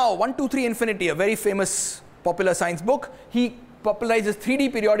 George Gamow, 1, 2, 3 Infinity, a very famous popular science book, he popularizes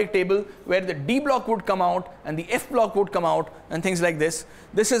 3D periodic table where the D block would come out and the F block would come out and things like this.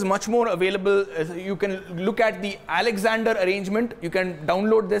 This is much more available. You can look at the Alexander arrangement. You can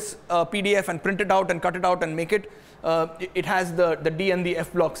download this PDF and print it out and cut it out and make it. It has the D and the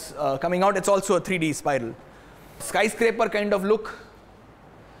F blocks coming out. It's also a 3D spiral. Skyscraper kind of look.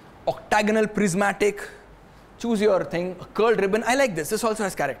 Octagonal prismatic. Choose your thing. A curled ribbon. I like this. This also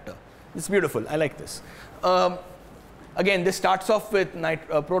has character. It's beautiful. I like this. Again, this starts off with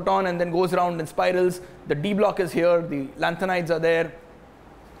proton and then goes around in spirals. The D block is here. The lanthanides are there.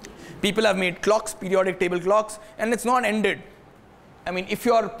 People have made clocks, periodic table clocks, and it's not ended. I mean, if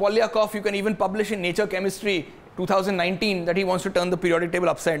you're Polyakov, you can even publish in Nature Chemistry 2019 that he wants to turn the periodic table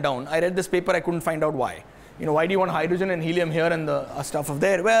upside down. I read this paper. I couldn't find out why. You know, why do you want hydrogen and helium here and the stuff of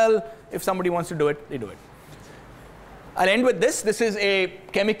there? Well, if somebody wants to do it, they do it. I'll end with this. This is a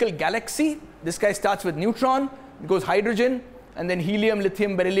chemical galaxy. This guy starts with neutron. It goes hydrogen, and then helium,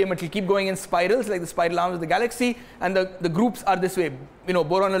 lithium, beryllium. It will keep going in spirals, like the spiral arms of the galaxy. And the groups are this way. You know,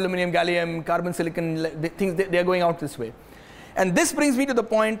 boron, aluminum, gallium, carbon, silicon, things, they are going out this way. And this brings me to the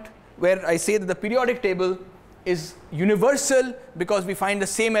point where I say that the periodic table is universal because we find the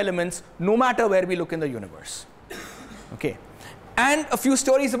same elements no matter where we look in the universe. Okay. And a few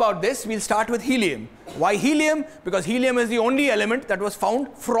stories about this. We'll start with helium. Why helium? Because helium is the only element that was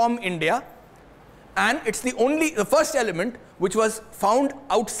found from India. And it's the first element which was found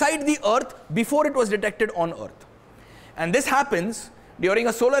outside the Earth before it was detected on Earth. And this happens during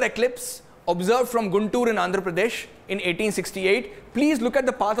a solar eclipse observed from Guntur in Andhra Pradesh in 1868. Please look at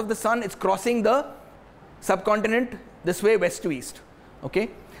the path of the sun. It's crossing the subcontinent this way, west to east. Okay?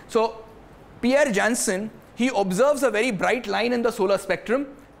 So Pierre Janssen, he observes a very bright line in the solar spectrum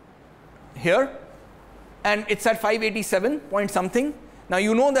here, and it's at 587 point something. Now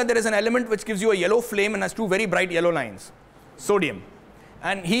you know that there is an element which gives you a yellow flame and has two very bright yellow lines, sodium.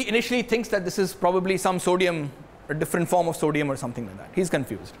 And he initially thinks that this is probably some sodium, a different form of sodium or something like that. He's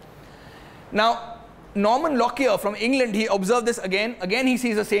confused. Now Norman Lockyer from England, he observed this again. Again he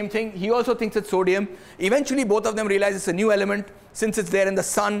sees the same thing. He also thinks it's sodium. Eventually both of them realize it's a new element. Since it's there in the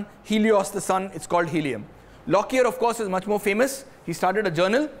sun, Helios, the sun, it's called helium. Lockyer, of course, is much more famous. He started a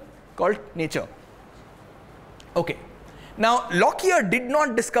journal called Nature. Okay. Now, Lockyer did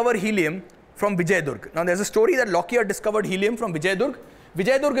not discover helium from Vijayadurg. Now, there's a story that Lockyer discovered helium from Vijayadurg.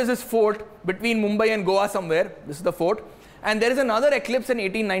 Vijayadurg is this fort between Mumbai and Goa somewhere. This is the fort. And there is another eclipse in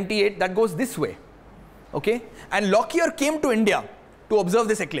 1898 that goes this way. Okay. And Lockyer came to India to observe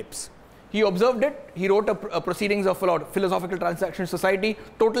this eclipse. He observed it. He wrote a Proceedings of Philosophical Transaction Society,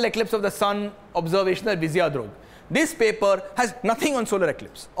 Total Eclipse of the Sun Observation at Vijayadurg. This paper has nothing on solar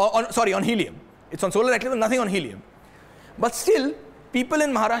eclipse, on helium. It's on solar eclipse, nothing on helium. But still, people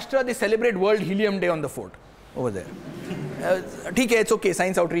in Maharashtra, they celebrate World Helium Day on the fort over there. It's okay,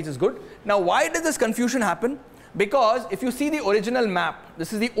 science outreach is good. Now, why does this confusion happen? Because if you see the original map,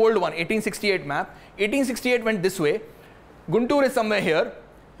 this is the old one, 1868 map. 1868 went this way. Guntur is somewhere here.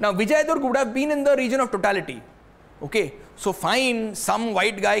 Now Vijayadurg would have been in the region of totality. Okay, so fine, some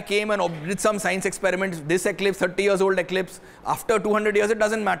white guy came and did some science experiments. This eclipse, 30 years old eclipse. After 200 years, it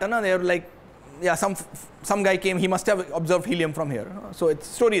doesn't matter. Na? They are like, yeah, some guy came. He must have observed helium from here. So its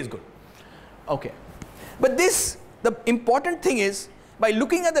story is good. Okay, but this, the important thing is, by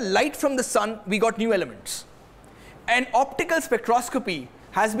looking at the light from the sun, we got new elements. And optical spectroscopy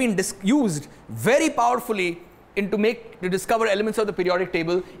has been used very powerfully to discover elements of the periodic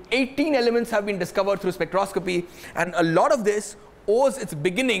table. 18 elements have been discovered through spectroscopy, and a lot of this owes its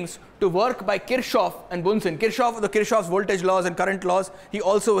beginnings to work by Kirchhoff and Bunsen. Kirchhoff's voltage laws and current laws. He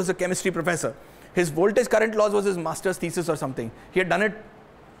also was a chemistry professor. His voltage current laws was his master's thesis or something. He had done it.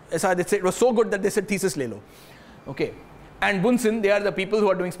 It was so good that they said thesis le lo. Okay, and Bunsen, they are the people who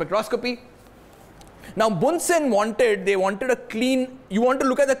are doing spectroscopy. Now Bunsen wanted a clean. You want to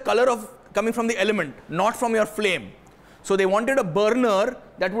look at the color of coming from the element, not from your flame. So they wanted a burner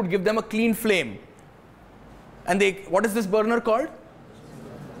that would give them a clean flame. And what is this burner called?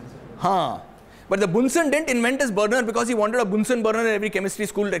 But the Bunsen didn't invent his burner because he wanted a Bunsen burner in every chemistry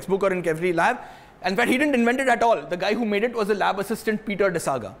school textbook or in every lab. In fact, he didn't invent it at all. The guy who made it was a lab assistant, Peter de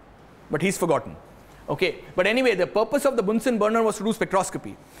Saga. But he's forgotten. Okay, but anyway, the purpose of the Bunsen burner was to do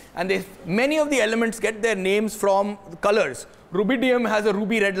spectroscopy. And many of the elements get their names from colors. Rubidium has a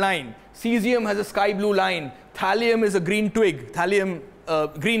ruby red line. Cesium has a sky blue line. Thallium is a green twig. Thallium,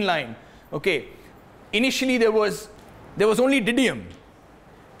 green line. Okay. Initially there was only didymium.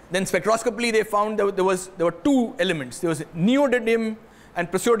 Then spectroscopically they found there were two elements. There was neodymium and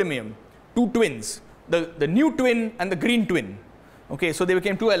praseodymium, two twins. The new twin and the green twin. Okay, so they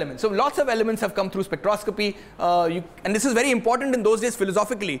became two elements. So lots of elements have come through spectroscopy, and this is very important in those days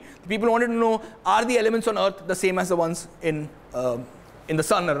philosophically. People wanted to know, are the elements on Earth the same as the ones in the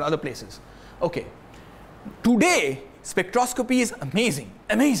sun or other places? Okay. Today, spectroscopy is amazing,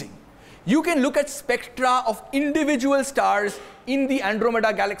 amazing. You can look at spectra of individual stars in the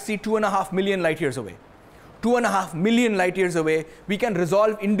Andromeda galaxy 2.5 million light years away. 2.5 million light years away, we can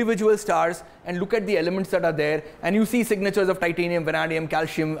resolve individual stars and look at the elements that are there, and you see signatures of titanium, vanadium,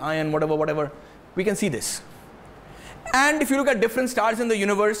 calcium, iron, whatever. We can see this. And if you look at different stars in the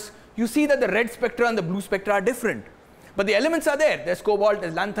universe, you see that the red spectra and the blue spectra are different. But the elements are there. There's cobalt,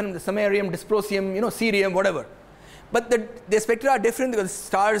 there's lanthanum, there's samarium, dysprosium, cerium, whatever. But the spectra are different because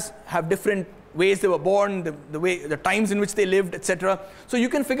stars have different ways they were born, the times in which they lived, etc. So you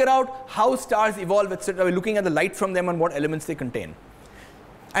can figure out how stars evolve, etc. by looking at the light from them and what elements they contain.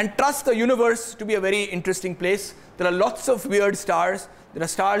 And trust the universe to be a very interesting place. There are lots of weird stars. There are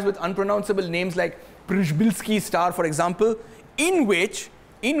stars with unpronounceable names like Przybylski star, for example, in which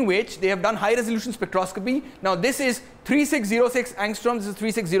they have done high resolution spectroscopy. Now this is 3606 angstrom, this is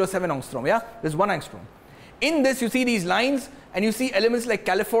 3607 angstrom, yeah? This is 1 angstrom. In this you see these lines, and you see elements like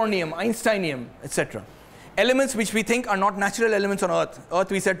californium, einsteinium, etc. Elements which we think are not natural elements on Earth.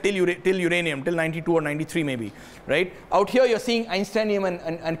 Earth we said till uranium, till 92 or 93 maybe, right? Out here you're seeing einsteinium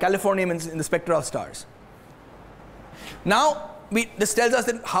and californium in the spectra of stars. Now, this tells us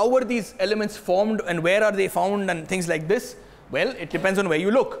that how were these elements formed and where are they found and things like this. Well, it depends on where you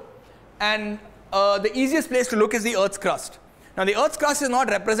look. And the easiest place to look is the Earth's crust. Now the Earth's crust is not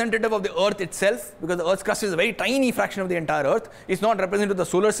representative of the Earth itself, because the Earth's crust is a very tiny fraction of the entire Earth. It's not representative of the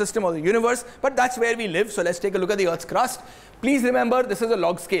solar system or the universe, but that's where we live. So let's take a look at the Earth's crust. Please remember, this is a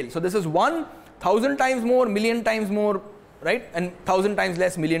log scale. So this is 1,000 times more, million times more, right? And 1,000 times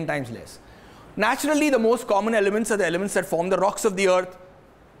less, million times less. Naturally, the most common elements are the elements that form the rocks of the Earth: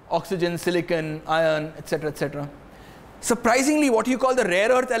 oxygen, silicon, iron, etc., etc. Surprisingly, what you call the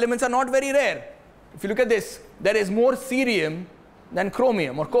rare earth elements are not very rare. If you look at this, there is more cerium than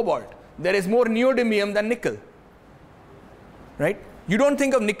chromium or cobalt. There is more neodymium than nickel. Right? You don't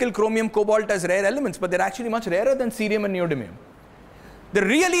think of nickel, chromium, cobalt as rare elements, but they're actually much rarer than cerium and neodymium. The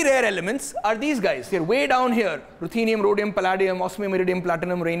really rare elements are these guys. They're way down here: ruthenium, rhodium, palladium, osmium, iridium,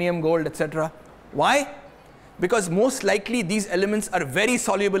 platinum, rhenium, gold, etc. Why? Because most likely these elements are very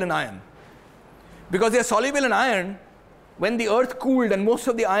soluble in iron. Because they're soluble in iron, when the Earth cooled and most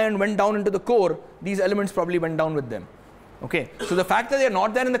of the iron went down into the core, these elements probably went down with them. Okay, so the fact that they're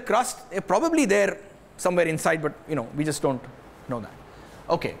not there in the crust, they're probably there somewhere inside, but we just don't know that.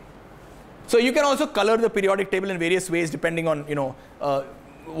 Okay, so you can also color the periodic table in various ways depending on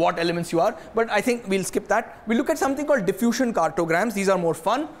what elements you are, but I think we'll skip that. We'll look at something called diffusion cartograms. These are more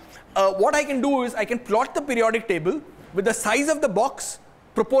fun. What I can do is I can plot the periodic table with the size of the box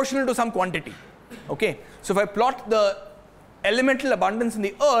proportional to some quantity. Okay, so if I plot the elemental abundance in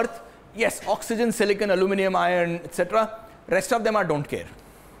the Earth yes, oxygen, silicon, aluminum, iron, etc. Rest of them are don't care.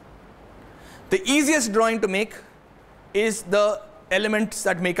 The easiest drawing to make is the elements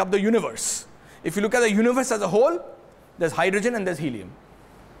that make up the universe. If you look at the universe as a whole, there's hydrogen and there's helium.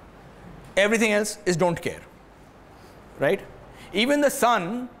 Everything else is don't care, right? Even the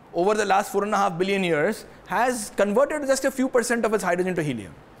sun, over the last 4.5 billion years, has converted just a few % of its hydrogen to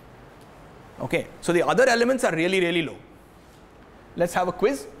helium. Okay, so the other elements are really, really low. Let's have a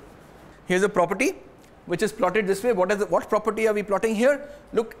quiz. Here's a property which is plotted this way. What property are we plotting here?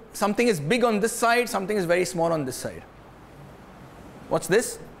 Look, something is big on this side, something is very small on this side. What's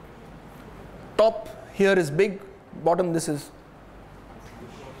this? Top here is big, bottom this is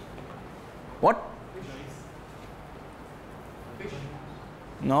what?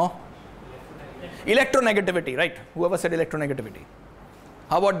 No? Electronegativity, right? Whoever said electronegativity.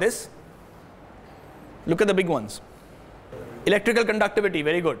 How about this? Look at the big ones. Electrical conductivity,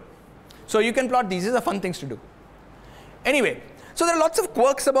 very good. So you can plot these are fun things to do. Anyway, so there are lots of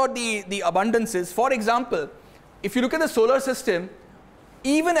quirks about the abundances. For example, if you look at the solar system,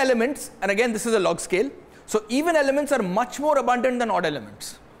 even elements, and again this is a log scale, so even elements are much more abundant than odd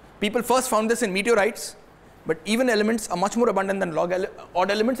elements. People first found this in meteorites, but even elements are much more abundant than odd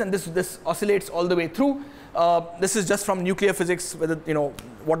elements, and this oscillates all the way through. This is just from nuclear physics, whether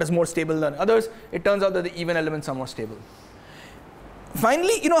what is more stable than others. It turns out that the even elements are more stable.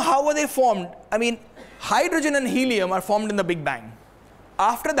 Finally, how were they formed? I mean, hydrogen and helium are formed in the Big Bang.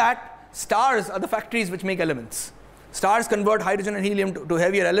 After that, stars are the factories which make elements. Stars convert hydrogen and helium to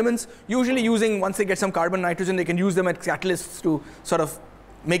heavier elements, usually using, once they get some carbon, nitrogen, they can use them as catalysts to sort of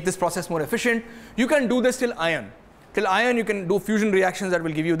make this process more efficient. You can do this till iron. Till iron, you can do fusion reactions that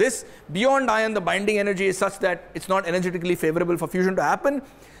will give you this. Beyond iron, the binding energy is such that it's not energetically favorable for fusion to happen.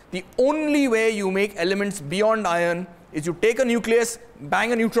 The only way you make elements beyond iron is you take a nucleus,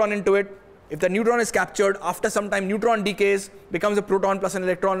 bang a neutron into it. If the neutron is captured, after some time neutron decays, becomes a proton plus an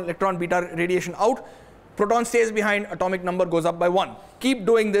electron, electron beta radiation out. Proton stays behind, atomic number goes up by 1. Keep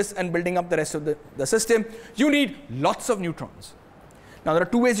doing this and building up the rest of the system. You need lots of neutrons. Now there are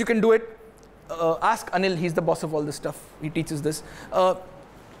two ways you can do it. Ask Anil, he's the boss of all this stuff. He teaches this.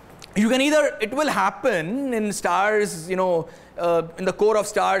 You can either, it will happen in stars, in the core of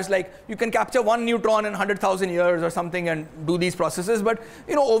stars, like you can capture 1 neutron in 100,000 years or something and do these processes. But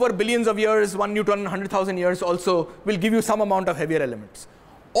over billions of years, 1 neutron in 100,000 years also will give you some amount of heavier elements.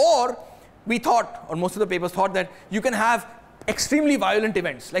 Or we thought, or most of the papers thought, that you can have extremely violent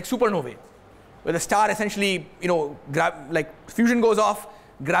events like supernovae, where the star essentially, like fusion goes off,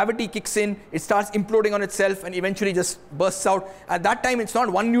 gravity kicks in, it starts imploding on itself and eventually just bursts out. At that time, it's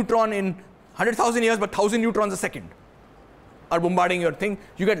not 1 neutron in 100,000 years, but 1,000 neutrons a second are bombarding your thing.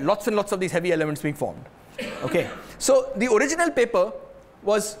 You get lots and lots of these heavy elements being formed. Okay, so the original paper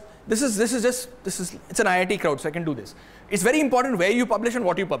was, it's an IIT crowd, so I can do this. It's very important where you publish and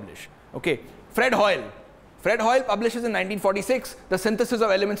what you publish. Okay, Fred Hoyle publishes in 1946 the synthesis of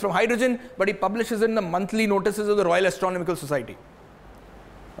elements from hydrogen, but he publishes in the monthly notices of the Royal Astronomical Society.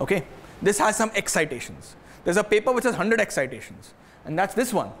 Okay, this has some excitations. There's a paper which has 100 excitations, and that's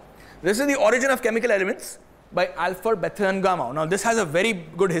this one. This is the origin of chemical elements by Alpher, Bethe, and Gamow. Now this has a very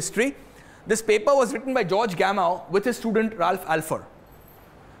good history. This paper was written by George Gamow with his student Ralph Alpher.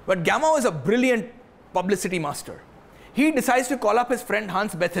 But Gamow is a brilliant publicity master. He decides to call up his friend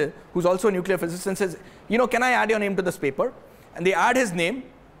Hans Bethe, who's also a nuclear physicist, and says, can I add your name to this paper? And they add his name.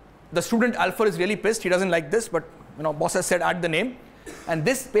 The student Alpher is really pissed. He doesn't like this, but boss has said add the name. And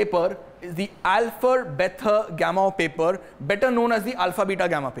this paper is the Alpher, Bethe, Gamow paper, better known as the alpha, beta,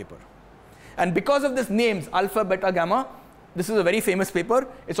 gamma paper. And because of this names, alpha, beta, gamma, this is a very famous paper.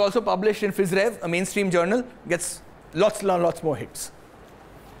 It's also published in PhysRev, a mainstream journal, gets lots more hits.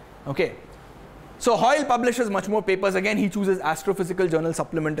 Okay. So Hoyle publishes much more papers. Again, he chooses Astrophysical Journal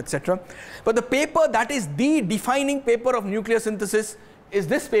supplement, etc. But the paper that is the defining paper of nuclear synthesis is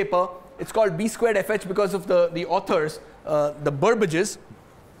this paper. It's called B squared FH because of the authors, the Burbages,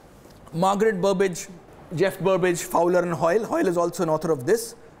 Margaret Burbage, Jeff Burbage, Fowler, and Hoyle. Hoyle is also an author of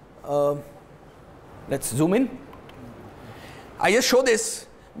this. Let's zoom in. I just show this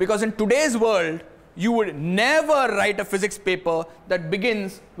because in today's world, you would never write a physics paper that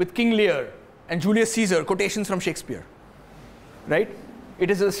begins with King Lear and Julius Caesar, quotations from Shakespeare, right?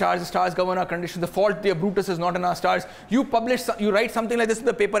 It is the stars govern our conditions. The fault, dear Brutus, is not in our stars. You write something like this in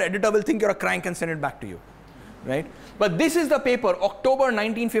the paper, editor will think you're a crank and send it back to you, right? But this is the paper, October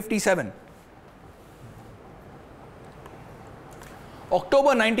 1957. October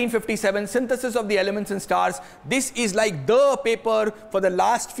 1957, Synthesis of the Elements in Stars. This is like the paper for the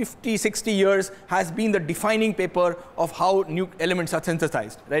last 50, 60 years, has been the defining paper of how new elements are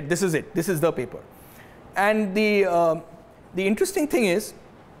synthesized, right? This is it. This is the paper. And the interesting thing is,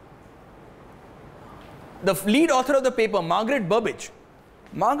 the lead author of the paper, Margaret Burbidge,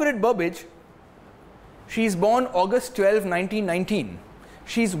 she's born August 12, 1919.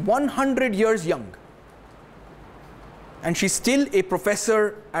 She's 100 years young. And she's still a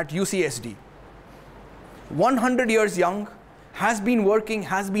professor at UCSD. 100 years young, has been working,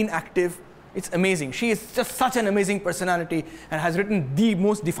 has been active. It's amazing. She is just such an amazing personality and has written the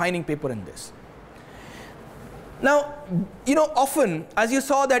most defining paper in this. Now, you know, often, as you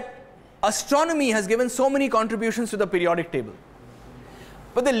saw, that astronomy has given so many contributions to the periodic table.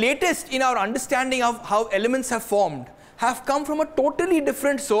 But the latest in our understanding of how elements have formed have come from a totally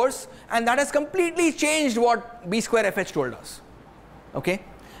different source, and that has completely changed what B square FH told us. Okay?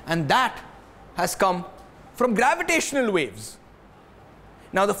 And that has come from gravitational waves.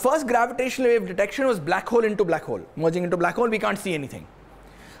 Now, the first gravitational wave detection was black hole into black hole. Merging into black hole, we can't see anything.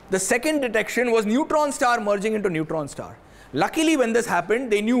 The second detection was neutron star merging into neutron star. Luckily, when this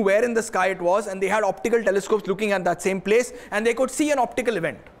happened, they knew where in the sky it was, and they had optical telescopes looking at that same place, and they could see an optical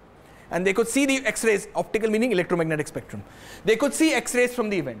event. And they could see the X-rays, optical meaning electromagnetic spectrum. They could see X-rays from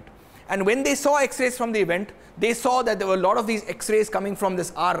the event. And when they saw X-rays from the event, they saw that there were a lot of these X-rays coming from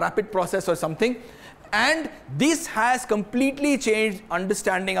this R rapid process or something. And this has completely changed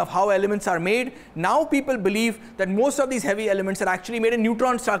understanding of how elements are made. Now people believe that most of these heavy elements are actually made in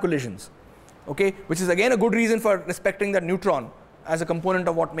neutron star collisions. Okay? Which is again a good reason for respecting that neutron as a component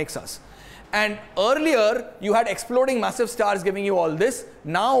of what makes us. And earlier, you had exploding massive stars giving you all this.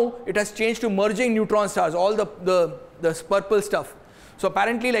 Now, it has changed to merging neutron stars, all the purple stuff. So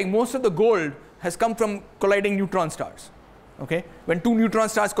apparently, like most of the gold has come from colliding neutron stars. Okay? When two neutron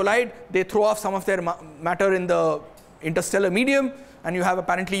stars collide, they throw off some of their matter in the interstellar medium, and you have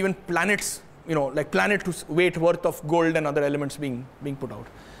apparently even planets, you know, like planet weight worth of gold and other elements being put out.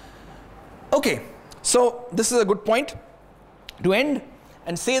 Okay, so this is a good point to end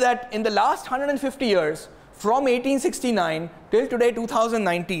and say that in the last 150 years, from 1869 till today,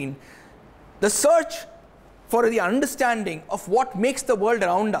 2019, the search for the understanding of what makes the world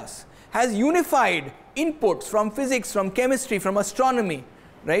around us has unified inputs from physics, from chemistry, from astronomy,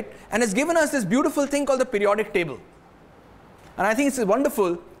 right? And has given us this beautiful thing called the periodic table. And I think it's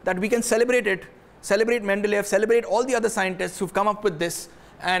wonderful that we can celebrate it, celebrate Mendeleev, celebrate all the other scientists who've come up with this,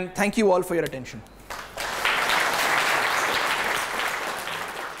 and thank you all for your attention.